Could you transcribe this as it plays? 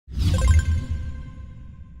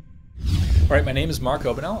All right, my name is Marc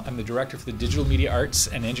Aubanel. I'm the director for the Digital Media Arts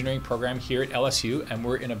and Engineering program here at LSU, and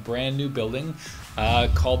we're in a brand new building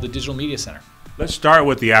called the Digital Media Center. Let's start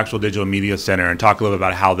with the actual Digital Media Center and talk a little bit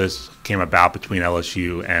about how this came about between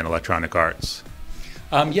LSU and Electronic Arts.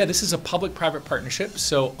 Yeah, this is a public-private partnership.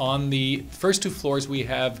 So on the first two floors, we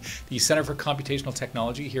have the Center for Computational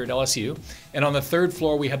Technology here at LSU. And on the third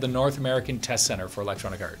floor, we have the North American Test Center for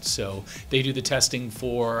Electronic Arts. So they do the testing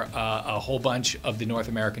for a whole bunch of the North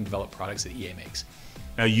American developed products that EA makes.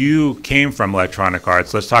 Now, you came from Electronic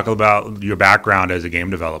Arts. Let's talk about your background as a game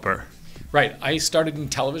developer. Right. I started in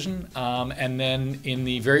television and then in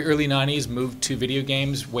the very early 90s moved to video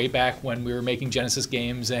games way back when we were making Genesis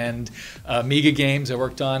games and Amiga games. I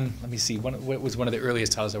worked on, let me see, what was one of the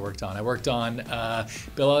earliest titles I worked on? I worked on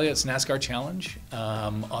Bill Elliott's NASCAR Challenge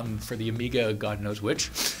for the Amiga, God knows which.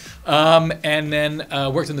 And then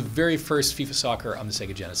worked on the very first FIFA Soccer on the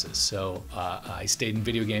Sega Genesis. So I stayed in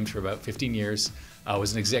video games for about 15 years. I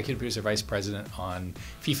was an executive producer, vice president on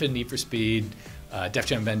FIFA, Need for Speed, Def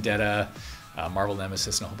Jam Vendetta, Marvel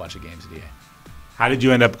Nemesis, and a whole bunch of games at EA. How did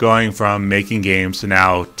you end up going from making games to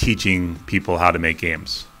now teaching people how to make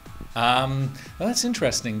games? Well, that's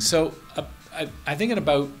interesting. So I think in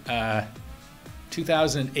about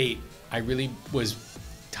 2008, I really was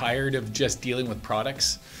tired of just dealing with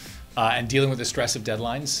products and dealing with the stress of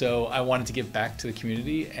deadlines. So I wanted to give back to the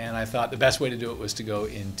community, and I thought the best way to do it was to go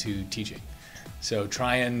into teaching. So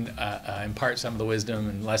try and impart some of the wisdom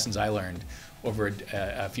and lessons I learned over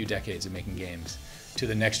a few decades of making games to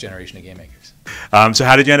the next generation of game makers. So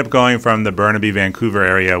how did you end up going from the Burnaby, Vancouver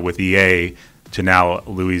area with EA to now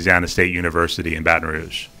Louisiana State University in Baton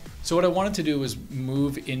Rouge? So what I wanted to do was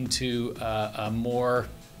move into a more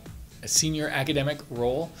senior academic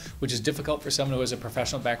role, which is difficult for someone who has a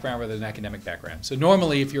professional background rather than an academic background. So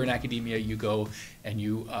normally if you're in academia, you go and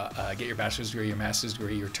you get your bachelor's degree, your master's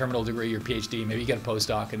degree, your terminal degree, your PhD, maybe you get a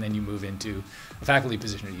postdoc, and then you move into a faculty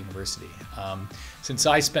position at a university. Since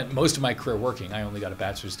I spent most of my career working, I only got a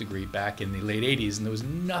bachelor's degree back in the late 80s, and there was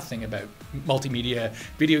nothing about multimedia,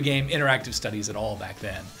 video game, interactive studies at all back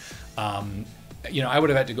then. You know, I would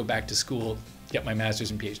have had to go back to school, get my master's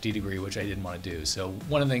and PhD degree, which I didn't want to do. So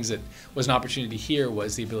one of the things that was an opportunity here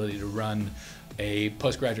was the ability to run a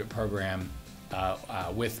postgraduate program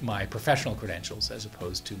with my professional credentials as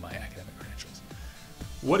opposed to my academic credentials.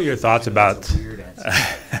 What are your thoughts about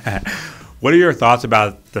what are your thoughts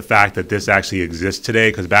about the fact that this actually exists today?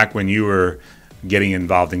 Because back when you were getting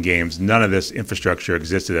involved in games, none of this infrastructure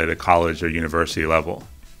existed at a college or university level.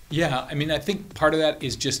 Yeah, I mean, I think part of that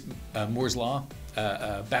is just Moore's Law.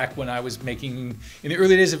 Back when I was making, in the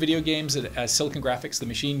early days of video games, Silicon Graphics, the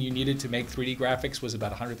machine you needed to make 3D graphics was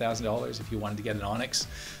about $100,000 if you wanted to get an Onyx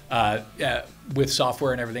with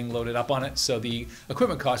software and everything loaded up on it. So the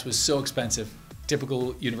equipment cost was so expensive,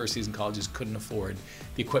 typical universities and colleges couldn't afford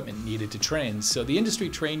the equipment needed to train. So the industry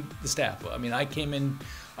trained the staff. I mean, I came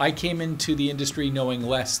into the industry knowing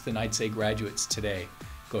less than I'd say graduates today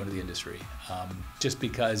go into the industry, just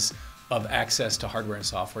because of access to hardware and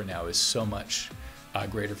software now is so much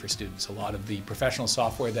greater for students. A lot of the professional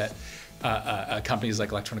software that companies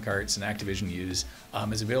like Electronic Arts and Activision use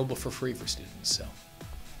is available for free for students. So,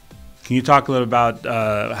 can you talk a little about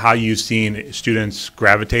how you've seen students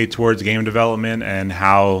gravitate towards game development and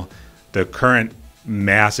how the current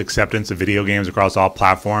mass acceptance of video games across all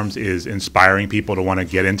platforms is inspiring people to want to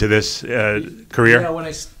get into this career? Yeah, when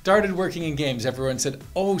I started working in games, everyone said,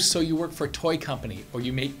 oh, so you work for a toy company or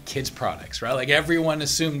you make kids products, right? Like everyone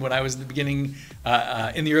assumed when I was at the beginning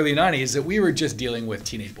in the early 90s that we were just dealing with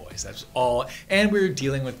teenage boys. That's all. And we were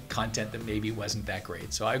dealing with content that maybe wasn't that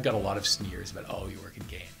great. So I've got a lot of sneers about, oh, you work in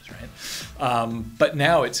games, right? But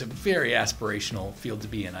now it's a very aspirational field to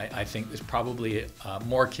be in. I think there's probably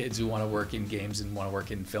more kids who want to work in games and want to work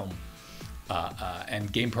in film.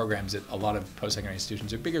 And game programs at a lot of post-secondary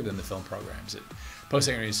institutions are bigger than the film programs at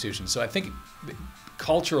post-secondary institutions. So I think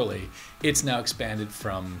culturally, it's now expanded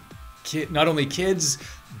from not only kids,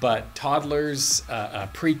 but toddlers,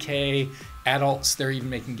 pre-K, adults. They're even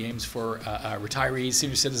making games for retirees,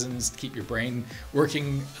 senior citizens, to keep your brain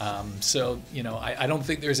working. So, you know, I don't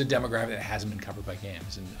think there's a demographic that hasn't been covered by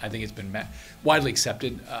games. And I think it's been widely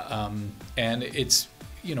accepted. And it's,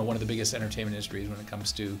 you know, one of the biggest entertainment industries when it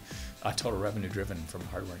comes to total revenue driven from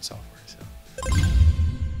hardware and software. So.